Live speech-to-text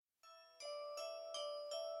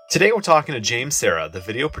Today we're talking to James Serra, the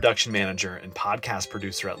video production manager and podcast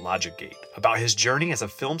producer at Logic Gate, about his journey as a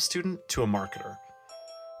film student to a marketer.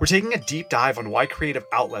 We're taking a deep dive on why creative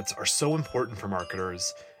outlets are so important for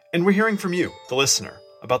marketers, and we're hearing from you, the listener,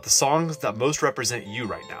 about the songs that most represent you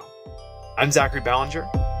right now. I'm Zachary Ballinger,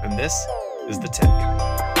 and this is The Tick.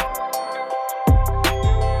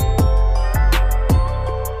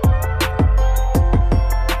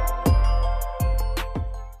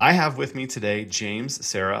 I have with me today James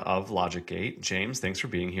Serra of Logic Gate. James, thanks for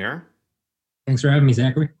being here. Thanks for having me,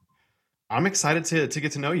 Zachary. I'm excited to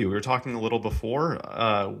get to know you. We were talking a little before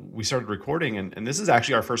we started recording, and this is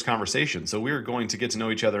actually our first conversation. So we're going to get to know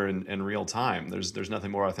each other in real time. There's nothing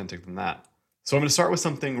more authentic than that. So I'm going to start with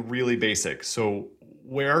something really basic. So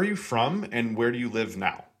where are you from, and where do you live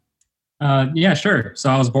now? Yeah, sure. So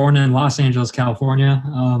I was born in Los Angeles, California,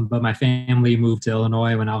 but my family moved to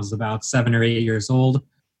Illinois when I was about 7 or 8 years old.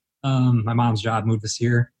 My mom's job moved us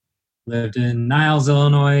here. Lived in Niles,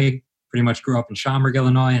 Illinois. Pretty much grew up in Schaumburg,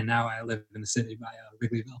 Illinois, and now I live in the city by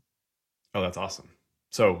Wrigleyville. Oh, that's awesome.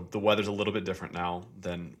 So the weather's a little bit different now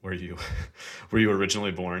than where you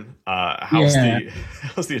originally born. How's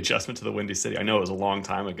the adjustment to the Windy City? I know it was a long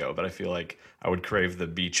time ago, but I feel like I would crave the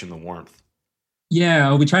beach and the warmth.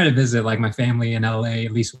 Yeah, we try to visit like my family in LA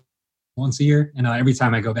at least once a year, and every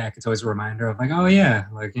time I go back, it's always a reminder of like, oh yeah,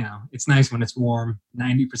 like it's nice when it's warm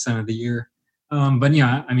 90% of the year. But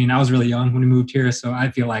I was really young when we moved here, so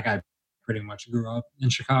I feel like I pretty much grew up in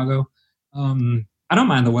Chicago. I don't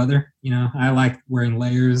mind the weather. I like wearing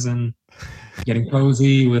layers and getting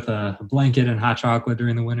cozy with a blanket and hot chocolate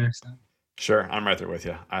during the winter. So. Sure, I'm right there with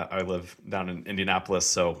you. I live down in Indianapolis,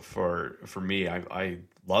 so for me, I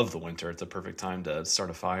love the winter. It's a perfect time to start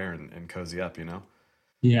a fire and cozy up.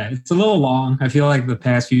 Yeah, it's a little long. I feel like the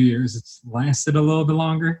past few years it's lasted a little bit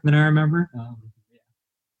longer than I remember.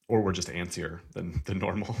 Or we're just antsier than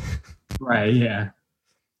normal. Right, yeah.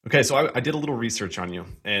 Okay, so I did a little research on you,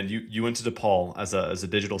 and you went to DePaul as a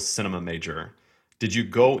digital cinema major. Did you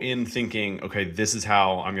go in thinking, okay, this is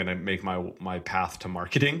how I'm going to make my path to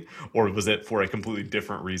marketing, or was it for a completely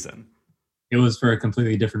different reason? It was for a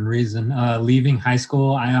completely different reason. Leaving high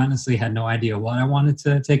school, I honestly had no idea what I wanted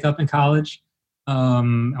to take up in college. I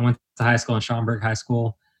went to high school in Schaumburg High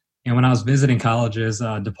School. And when I was visiting colleges,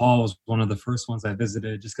 DePaul was one of the first ones I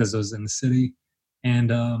visited just because it was in the city. And,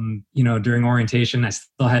 during orientation, I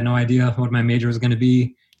still had no idea what my major was going to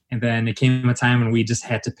be. And then it came a time when we just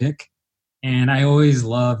had to pick. And I always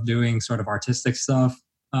loved doing sort of artistic stuff.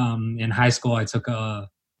 In high school, I took a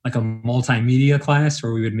multimedia class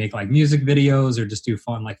where we would make like music videos or just do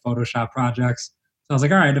fun like Photoshop projects. So I was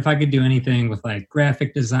like, all right, if I could do anything with like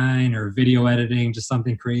graphic design or video editing, just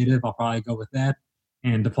something creative, I'll probably go with that.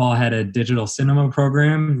 And DePaul had a digital cinema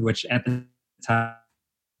program, which at the time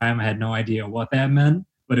I had no idea what that meant,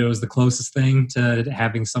 but it was the closest thing to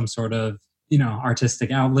having some sort of, artistic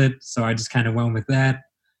outlet. So I just kind of went with that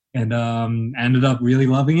and ended up really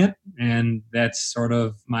loving it. And that's sort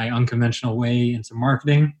of my unconventional way into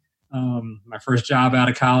marketing. My first job out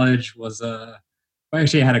of college was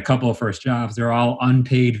actually, I had a couple of first jobs. They're all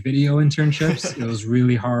unpaid video internships. It was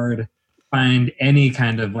really hard to find any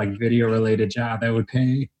kind of like video related job that would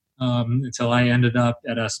pay until I ended up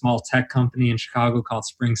at a small tech company in Chicago called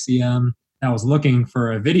Spring CM that was looking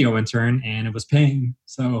for a video intern and it was paying.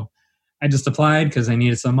 So I just applied because I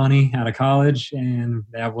needed some money out of college, and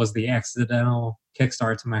that was the accidental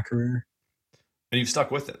kickstart to my career. And you've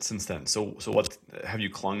stuck with it since then. So what have you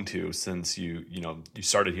clung to since you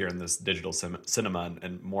started here in this digital cinema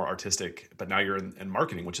and more artistic, but now you're in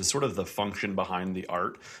marketing, which is sort of the function behind the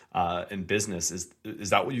art and business. Is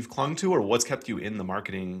that what you've clung to, or what's kept you in the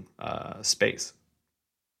marketing space?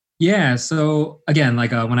 Yeah. So again,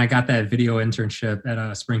 like when I got that video internship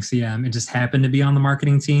at Spring CM, it just happened to be on the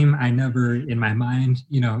marketing team. I never in my mind,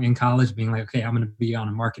 in college being like, okay, I'm going to be on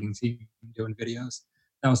a marketing team doing videos.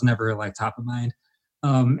 That was never like top of mind.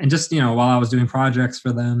 And just, while I was doing projects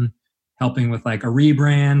for them, helping with like a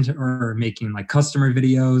rebrand or making like customer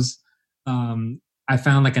videos, I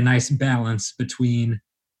found like a nice balance between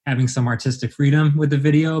having some artistic freedom with the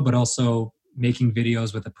video, but also making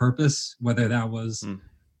videos with a purpose, whether that was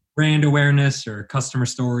brand awareness or customer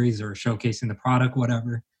stories or showcasing the product,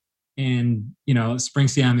 whatever. And, Spring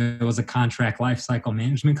CM, it was a contract lifecycle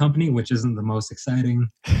management company, which isn't the most exciting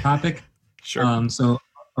topic. Sure. So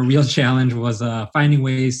a real challenge was finding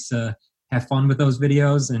ways to have fun with those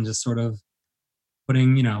videos and just sort of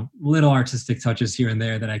putting, little artistic touches here and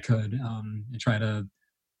there that I could and try to,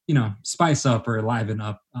 spice up or liven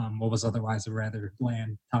up what was otherwise a rather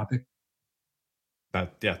bland topic.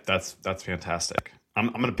 That's fantastic. I'm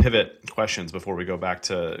going to pivot questions before we go back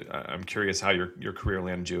to. I'm curious how your career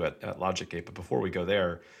landed you at Logic Gate, but before we go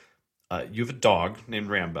there, you have a dog named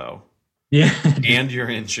Rambo, Yeah. and you're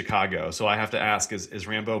in Chicago. So I have to ask: is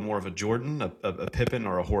Rambo more of a Jordan, a Pippen,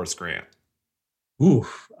 or a Horace Grant? Ooh,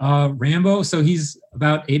 Rambo. So he's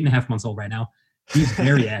about 8.5 months old right now. He's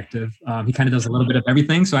very active. He kind of does a little bit of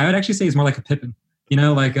everything. So I would actually say he's more like a Pippin.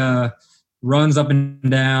 Like runs up and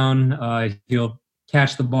down. He'll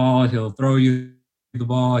catch the ball. He'll throw you the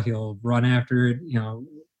ball. He'll run after it.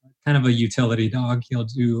 Kind of a utility dog. He'll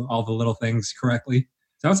do all the little things correctly.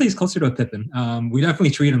 So I would say he's closer to a Pippin. We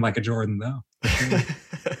definitely treat him like a Jordan, though. For sure.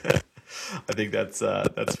 I think that's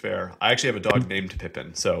fair. I actually have a dog named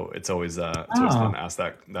Pippin, so it's always fun Oh, to ask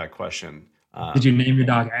that question. did you name your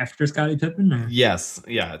dog after Scottie Pippen? Or? Yes,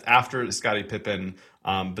 yeah. After Scottie Pippen,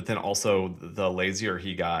 but then also the lazier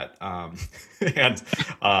he got, and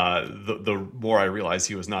the more I realized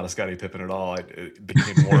he was not a Scottie Pippen at all, it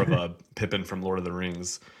became more of a Pippin from Lord of the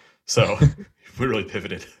Rings. So we really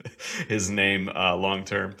pivoted his name long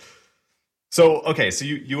term. So okay, so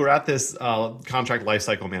you were at this contract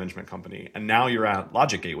lifecycle management company, and now you're at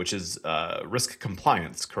LogicGate, which is risk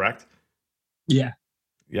compliance, correct? Yeah.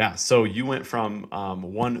 Yeah, so you went from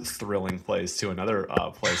one thrilling place to another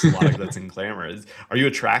place, a lot of that's in glamour. Are you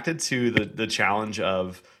attracted to the challenge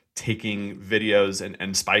of taking videos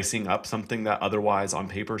and spicing up something that otherwise on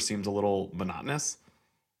paper seems a little monotonous?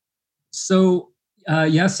 So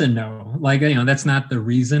yes and no. Like that's not the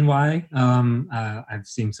reason why I've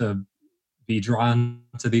seemed to be drawn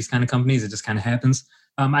to these kind of companies. It just kind of happens.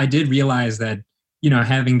 I did realize that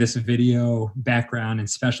having this video background and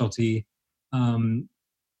specialty, um,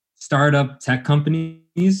 startup tech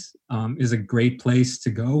companies is a great place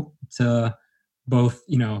to go to both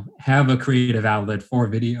have a creative outlet for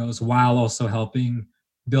videos while also helping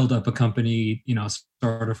build up a company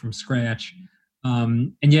sort of from scratch.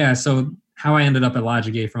 And yeah, so how I ended up at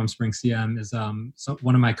Logigate from Spring CM is so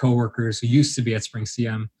one of my coworkers who used to be at Spring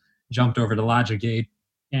CM jumped over to Logigate,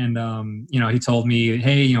 and he told me,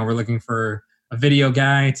 hey, we're looking for a video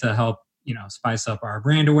guy to help spice up our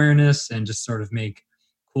brand awareness and just sort of make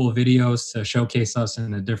cool videos to showcase us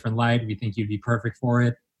in a different light. We think you'd be perfect for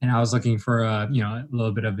it. And I was looking for a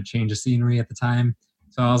little bit of a change of scenery at the time.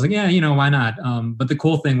 So I was like, yeah, why not? But the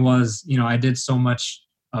cool thing was, I did so much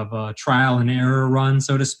of a trial and error run,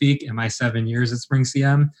 so to speak, in my 7 years at Spring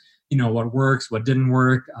CM. What works, what didn't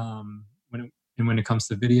work, when it comes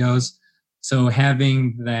to videos. So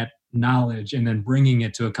having that knowledge and then bringing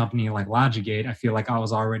it to a company like Logigate, I feel like I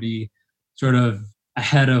was already sort of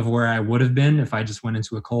ahead of where I would have been if I just went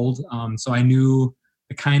into a cold. So I knew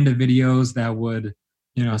the kind of videos that would,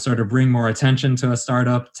 sort of bring more attention to a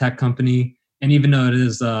startup tech company. And even though it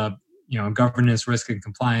is, governance, risk, and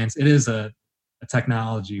compliance, it is a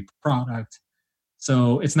technology product.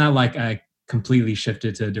 So it's not like I completely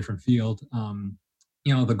shifted to a different field.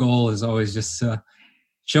 The goal is always just to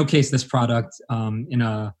showcase this product in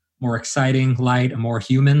a more exciting light, a more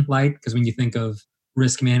human light. Because when you think of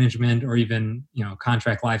risk management or even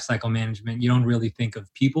contract lifecycle management, you don't really think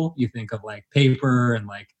of people. You think of like paper and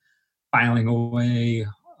like filing away,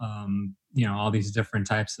 all these different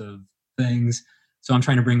types of things. So I'm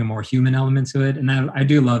trying to bring a more human element to it, and I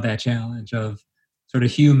do love that challenge of sort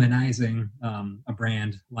of humanizing a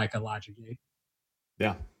brand like a Logigate.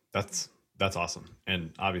 Yeah, that's awesome.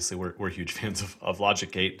 And obviously, we're huge fans of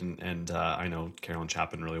LogicGate, and I know Carolyn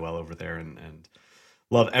Chapin really well over there, and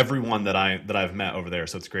love everyone that I've met over there.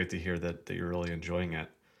 So it's great to hear that you're really enjoying it.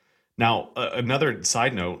 Now, another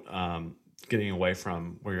side note, getting away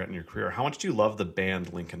from where you're at in your career, how much do you love the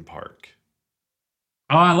band Linkin Park?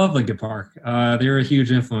 Oh, I love Linkin Park. They were a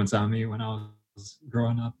huge influence on me when I was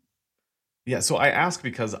growing up. Yeah, so I ask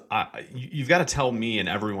because you've got to tell me and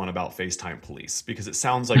everyone about FaceTime Police because it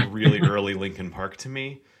sounds like really early Linkin Park to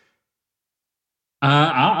me.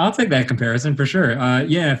 I'll take that comparison for sure.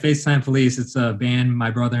 Yeah, FaceTime Police. It's a band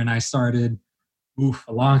my brother and I started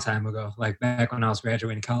a long time ago, like back when I was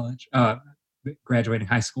graduating college, graduating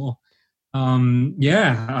high school.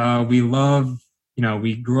 Yeah, we love,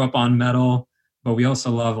 we grew up on metal, but we also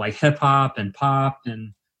love like hip hop and pop,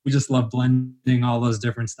 and we just love blending all those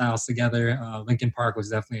different styles together. Linkin Park was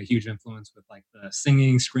definitely a huge influence with like the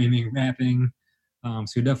singing, screaming, rapping. So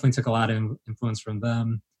we definitely took a lot of influence from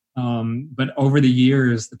them. But over the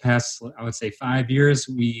years, the past, I would say 5 years,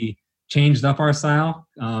 we changed up our style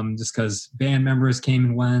just because band members came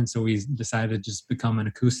and went. So we decided to just become an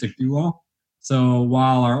acoustic duo. So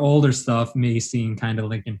while our older stuff may seem kind of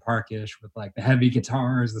Linkin Parkish with like the heavy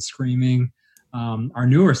guitars, the screaming, our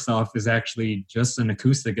newer stuff is actually just an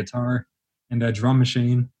acoustic guitar and a drum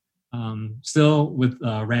machine. still with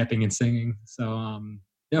rapping and singing. So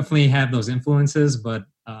definitely have those influences, but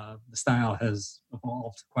the style has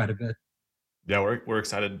evolved quite a bit. Yeah, we're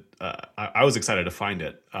excited. I was excited to find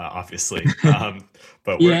it, obviously,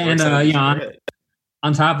 but Yeah, we're and excited to hear it.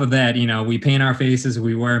 on top of that, we paint our faces,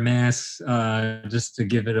 we wear masks just to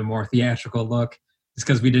give it a more theatrical look. Just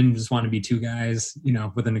because we didn't just want to be two guys,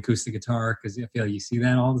 with an acoustic guitar, because I feel like you see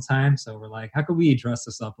that all the time. So we're like, how could we dress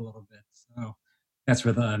this up a little bit? So that's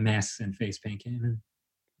where the masks and face paint came in.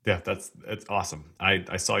 Yeah, it's awesome.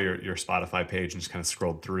 I saw your Spotify page and just kind of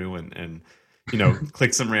scrolled through and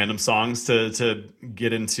clicked some random songs to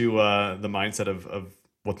get into the mindset of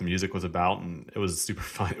what the music was about, and it was super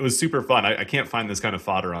fun. It was super fun. I can't find this kind of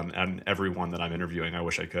fodder on everyone that I'm interviewing. I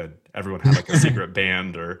wish I could. Everyone had like a secret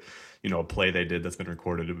band or a play they did that's been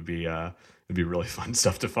recorded. It'd be really fun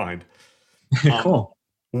stuff to find. Cool.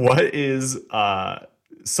 What is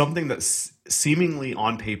something that's seemingly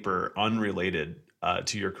on paper unrelated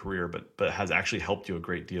to your career, but has actually helped you a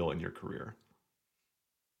great deal in your career?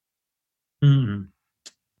 Hmm.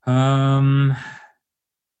 Um,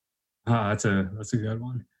 that's a good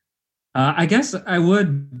one. I guess I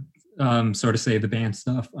would sort of say the band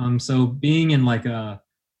stuff. So being in like a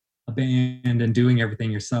band and doing everything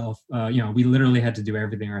yourself, we literally had to do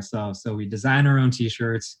everything ourselves. So we designed our own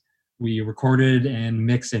T-shirts, we recorded and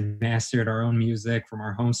mixed and mastered our own music from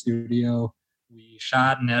our home studio. We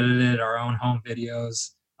shot and edited our own home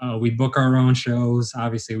videos. We book our own shows.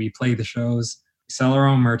 Obviously, we play the shows. We sell our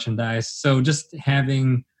own merchandise. So just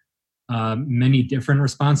having many different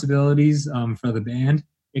responsibilities for the band,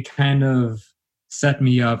 it kind of set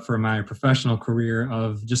me up for my professional career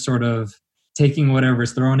of just sort of taking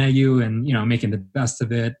whatever's thrown at you and making the best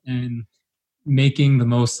of it and making the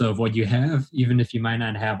most of what you have, even if you might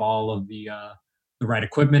not have all of the right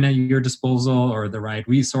equipment at your disposal or the right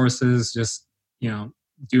resources. Just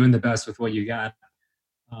doing the best with what you got.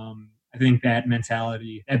 I think that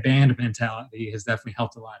mentality, that band mentality, has definitely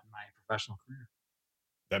helped a lot in my professional career.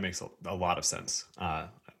 That makes a lot of sense.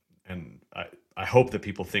 And I hope that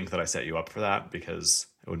people think that I set you up for that, because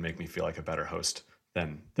it would make me feel like a better host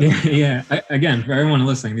than I Yeah, am. yeah. Again, for everyone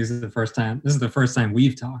listening, this is the first time. This is the first time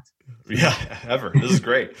we've talked. Yeah, ever. This is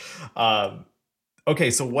great.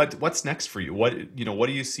 Okay, so what's next for you? What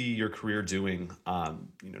do you see your career doing?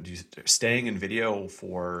 Do you staying in video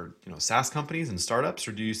for SaaS companies and startups,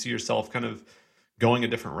 or do you see yourself kind of going a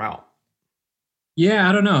different route? Yeah,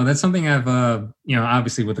 I don't know. That's something I've,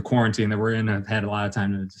 obviously with the quarantine that we're in, I've had a lot of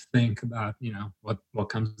time to just think about, what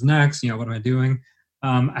comes next. What am I doing?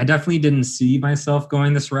 I definitely didn't see myself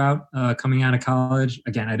going this route coming out of college.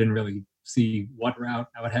 Again, I didn't really see what route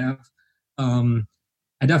I would have. Um,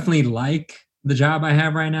 I definitely like the job I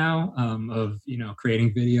have right now of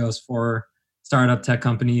creating videos for startup tech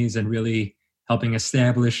companies and really helping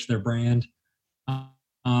establish their brand. I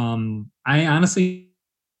honestly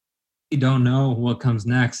don't know what comes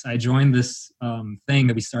next. I joined this thing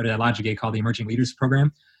that we started at Logic called the Emerging Leaders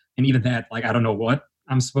Program, and even that, like, I don't know what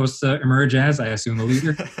I'm supposed to emerge as. I assume a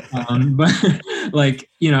leader, but like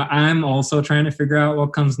I'm also trying to figure out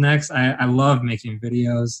what comes next. I love making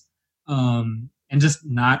videos and just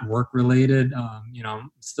not work related.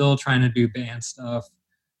 I'm still trying to do band stuff.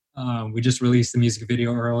 We just released a music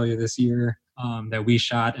video earlier this year that we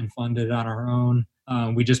shot and funded on our own.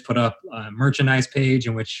 We just put up a merchandise page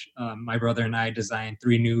in which my brother and I designed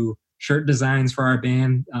 3 new shirt designs for our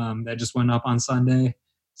band that just went up on Sunday.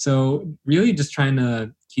 So really just trying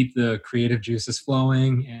to keep the creative juices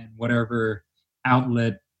flowing and whatever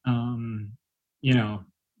outlet, you know,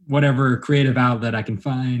 whatever creative outlet I can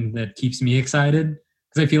find that keeps me excited.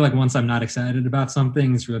 Because I feel like once I'm not excited about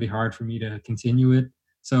something, it's really hard for me to continue it.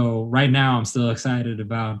 So right now, I'm still excited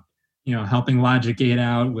about helping Logic Gate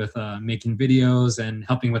out with making videos and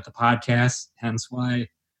helping with the podcast. Hence why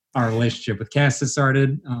our relationship with Cast has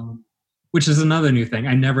started, which is another new thing.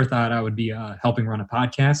 I never thought I would be helping run a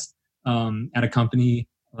podcast at a company.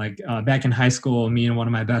 Like back in high school, me and one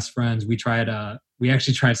of my best friends, we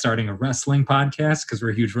actually tried starting a wrestling podcast because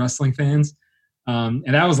we're huge wrestling fans. And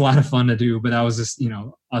that was a lot of fun to do, but that was just,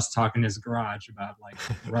 us talking in his garage about like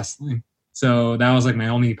wrestling. So that was like my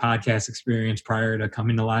only podcast experience prior to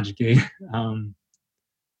coming to Logic Gate. So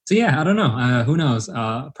yeah, I don't know. Who knows?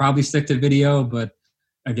 Probably stick to video, but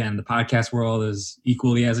again, the podcast world is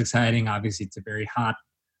equally as exciting. Obviously, it's a very hot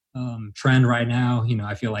trend right now.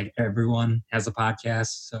 I feel like everyone has a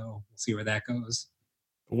podcast, so we'll see where that goes.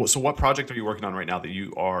 So what project are you working on right now that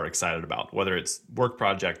you are excited about? Whether it's work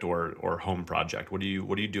project or home project, what are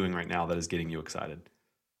you doing right now that is getting you excited?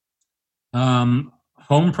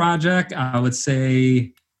 Home project, I would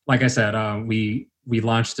say, like I said, we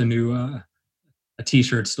launched a new a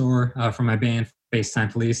t-shirt store for my band,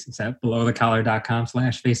 FaceTime Police. It's at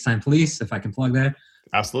belowthecollar.com/FaceTime Police, if I can plug that.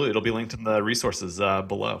 Absolutely. It'll be linked in the resources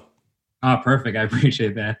below. Oh, perfect. I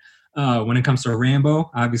appreciate that. When it comes to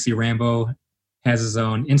Rambo, obviously Rambo has his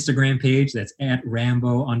own Instagram page that's at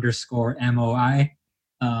Rambo_MOI.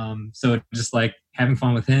 So just like having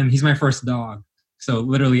fun with him. He's my first dog. So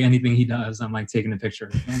literally anything he does, I'm like taking a picture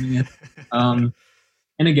and filming it.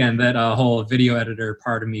 And again, that whole video editor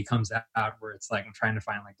part of me comes out where it's like I'm trying to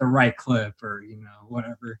find like the right clip or,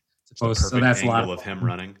 whatever to post. So that's a lot of him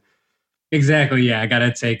running. Exactly. Yeah. I got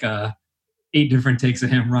to take 8 different takes of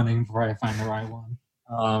him running before I find the right one.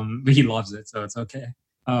 But he loves it, so it's okay.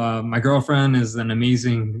 My girlfriend is an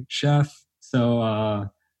amazing chef. So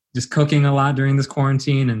just cooking a lot during this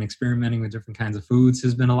quarantine and experimenting with different kinds of foods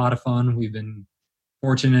has been a lot of fun. We've been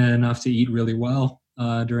fortunate enough to eat really well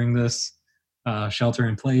during this shelter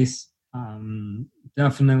in place.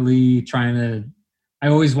 Definitely I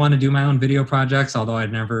always want to do my own video projects, although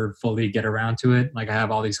I'd never fully get around to it. Like I have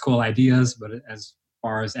all these cool ideas, but as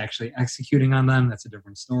far as actually executing on them, that's a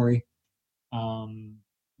different story.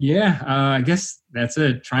 I guess that's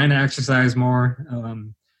it. Trying to exercise more,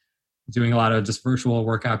 doing a lot of just virtual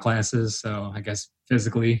workout classes. So I guess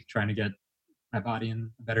physically trying to get my body in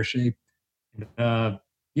better shape.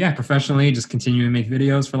 Professionally, just continuing to make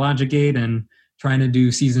videos for Logic Gate and trying to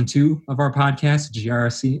do season 2 of our podcast,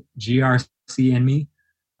 GRC and me.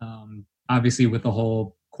 Obviously, with the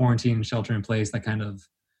whole quarantine and shelter in place, that kind of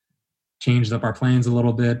changed up our plans a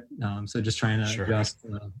little bit. So just trying to adjust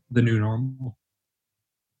the new normal.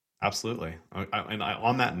 Absolutely. And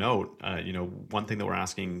on that note, one thing that we're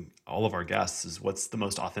asking all of our guests is what's the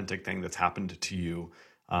most authentic thing that's happened to you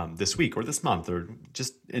this week or this month or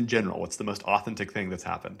just in general? What's the most authentic thing that's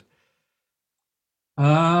happened?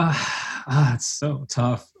 It's so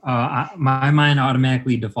tough. My mind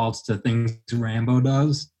automatically defaults to things Rambo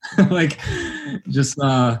does. Like just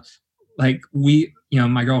like we,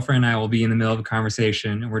 my girlfriend and I will be in the middle of a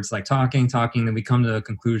conversation and we're just like talking, then we come to a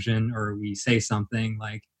conclusion or we say something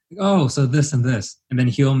like, oh, so this and this. And then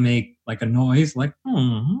he'll make like a noise like,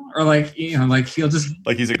 or like, like he'll just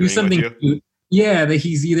like he's agreeing do something with you. Yeah, that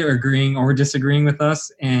he's either agreeing or disagreeing with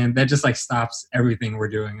us. And that just like stops everything we're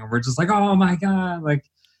doing. And we're just like, oh my God. Like,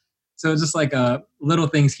 so just like little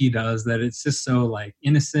things he does that it's just so like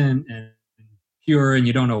innocent and pure and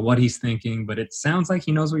you don't know what he's thinking, but it sounds like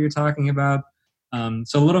he knows what you're talking about.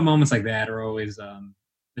 So little moments like that are always a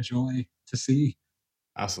joy to see.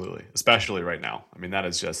 Absolutely. Especially right now. I mean, that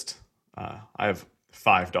is just, I have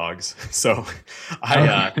 5 dogs. So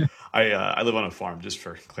I live on a farm, just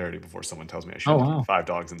for clarity before someone tells me I should keep 5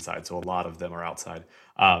 dogs inside. So a lot of them are outside.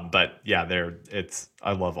 But yeah,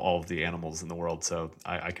 I love all of the animals in the world. So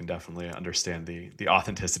I can definitely understand the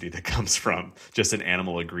authenticity that comes from just an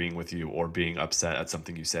animal agreeing with you or being upset at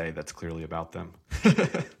something you say that's clearly about them.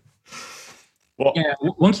 Well, yeah,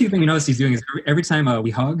 one cute thing you notice he's doing is every time we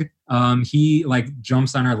hug, he like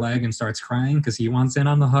jumps on our leg and starts crying because he wants in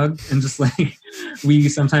on the hug. And just like we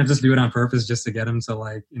sometimes just do it on purpose just to get him to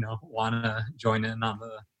like, want to join in on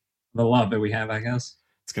the love that we have, I guess.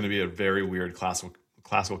 It's going to be a very weird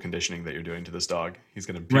classical conditioning that you're doing to this dog. He's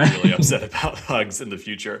going to be really upset about hugs in the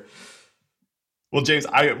future. Well, James,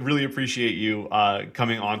 I really appreciate you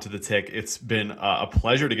coming on to The Tick. It's been a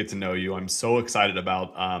pleasure to get to know you. I'm so excited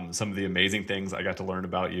about some of the amazing things I got to learn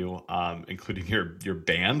about you, including your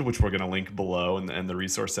band, which we're going to link below and the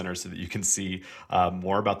resource center so that you can see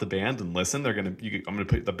more about the band and listen. I'm going to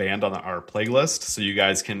put the band on our playlist so you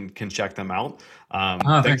guys can check them out.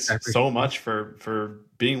 Thanks so much for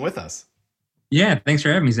being with us. Yeah, thanks for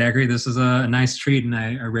having me, Zachary. This is a nice treat, and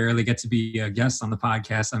I rarely get to be a guest on the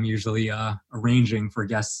podcast. I'm usually arranging for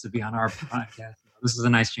guests to be on our podcast. This is a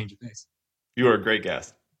nice change of pace. You are a great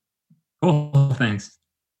guest. Cool, thanks.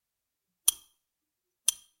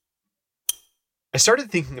 I started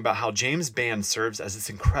thinking about how James' band serves as this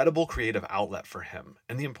incredible creative outlet for him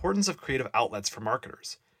and the importance of creative outlets for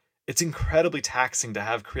marketers. It's incredibly taxing to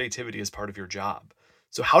have creativity as part of your job.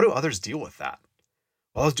 So how do others deal with that?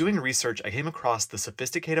 While I was doing research, I came across the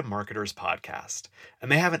Sophisticated Marketers podcast,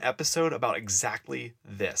 and they have an episode about exactly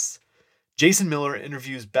this. Jason Miller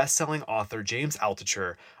interviews best-selling author James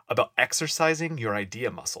Altucher about exercising your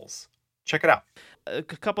idea muscles. Check it out. A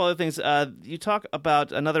couple other things. You talk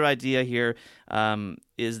about another idea here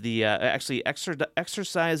is the actually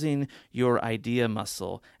exercising your idea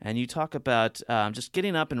muscle. And you talk about just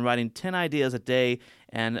getting up and writing 10 ideas a day,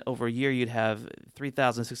 and over a year you'd have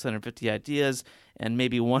 3,650 ideas, and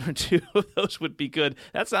maybe 1 or 2 of those would be good.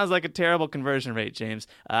 That sounds like a terrible conversion rate, James.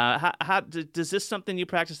 How does this something you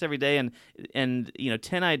practice every day? And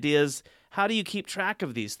 10 ideas, how do you keep track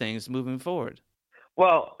of these things moving forward?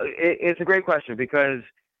 Well, it's a great question because,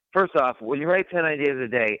 first off, when you write 10 ideas a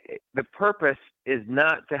day, the purpose is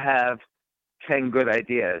not to have 10 good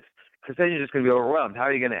ideas, because then you're just going to be overwhelmed. How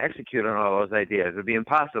are you going to execute on all those ideas? It would be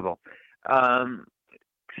impossible.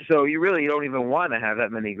 So you don't even want to have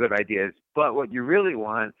that many good ideas. But what you really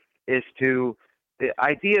want is the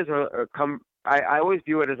ideas I always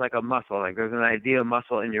view it as like a muscle. Like there's an idea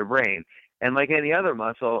muscle in your brain. And like any other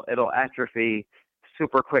muscle, it'll atrophy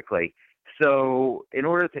super quickly. So in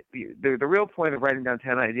order to, the real point of writing down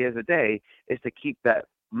 10 ideas a day is to keep that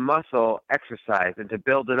muscle exercised and to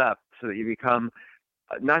build it up so that you become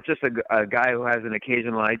not just a guy who has an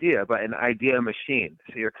occasional idea, but an idea machine.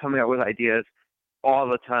 So you're coming up with ideas all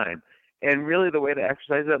the time. And really the way to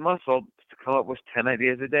exercise that muscle is to come up with 10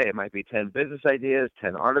 ideas a day. It might be 10 business ideas,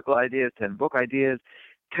 10 article ideas, 10 book ideas,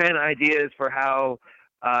 10 ideas for how,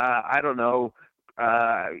 10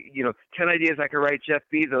 ideas I could write Jeff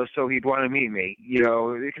Bezos so he'd want to meet me.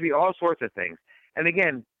 It could be all sorts of things. And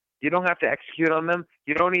again, you don't have to execute on them.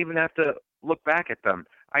 You don't even have to look back at them.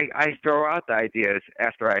 I throw out the ideas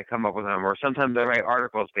after I come up with them, or sometimes I write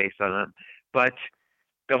articles based on them. But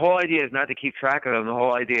the whole idea is not to keep track of them. The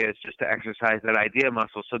whole idea is just to exercise that idea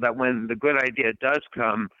muscle so that when the good idea does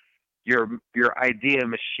come, your idea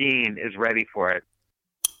machine is ready for it.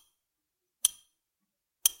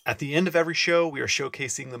 At the end of every show, we are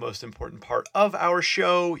showcasing the most important part of our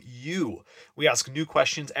show, you. We ask new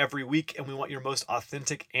questions every week, and we want your most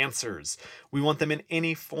authentic answers. We want them in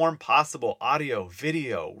any form possible: audio,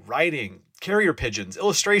 video, writing, carrier pigeons,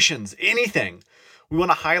 illustrations, anything. We want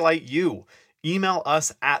to highlight you. Email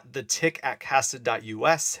us at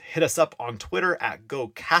thetick@casted.us, hit us up on Twitter at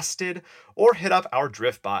GoCasted, or hit up our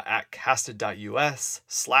Driftbot at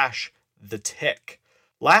casted.us/thetick.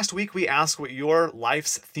 Last week, we asked what your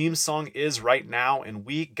life's theme song is right now, and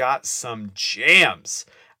we got some jams.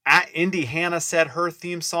 At Indy Hannah said her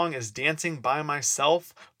theme song is Dancing by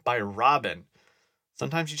Myself by Robin.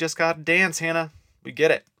 Sometimes you just gotta dance, Hannah. We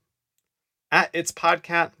get it. At It's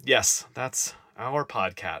Podcat, yes, that's our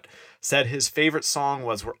podcat, said his favorite song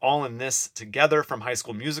was We're All in This Together from High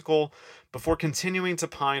School Musical, before continuing to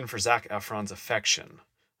pine for Zac Efron's affection.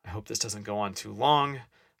 I hope this doesn't go on too long.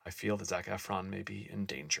 I feel that Zac Efron may be in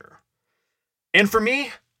danger. And for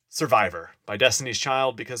me, Survivor by Destiny's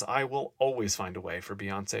Child, because I will always find a way for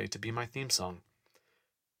Beyonce to be my theme song.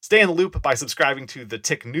 Stay in the loop by subscribing to the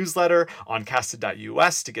Tick newsletter on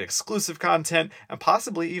casted.us to get exclusive content and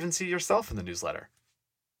possibly even see yourself in the newsletter.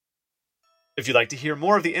 If you'd like to hear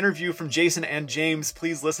more of the interview from Jason and James,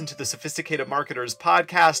 please listen to the Sophisticated Marketers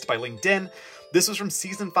podcast by LinkedIn. This was from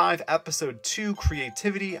Season 5, Episode 2,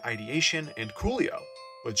 Creativity, Ideation, and Coolio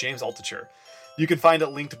with James Altucher. You can find it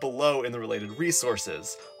linked below in the related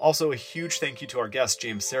resources. Also, a huge thank you to our guest,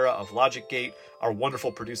 James Serra of Logic Gate, our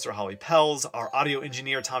wonderful producer, Holly Pells, our audio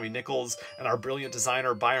engineer, Tommy Nichols, and our brilliant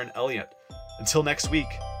designer, Byron Elliott. Until next week,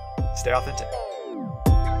 stay authentic.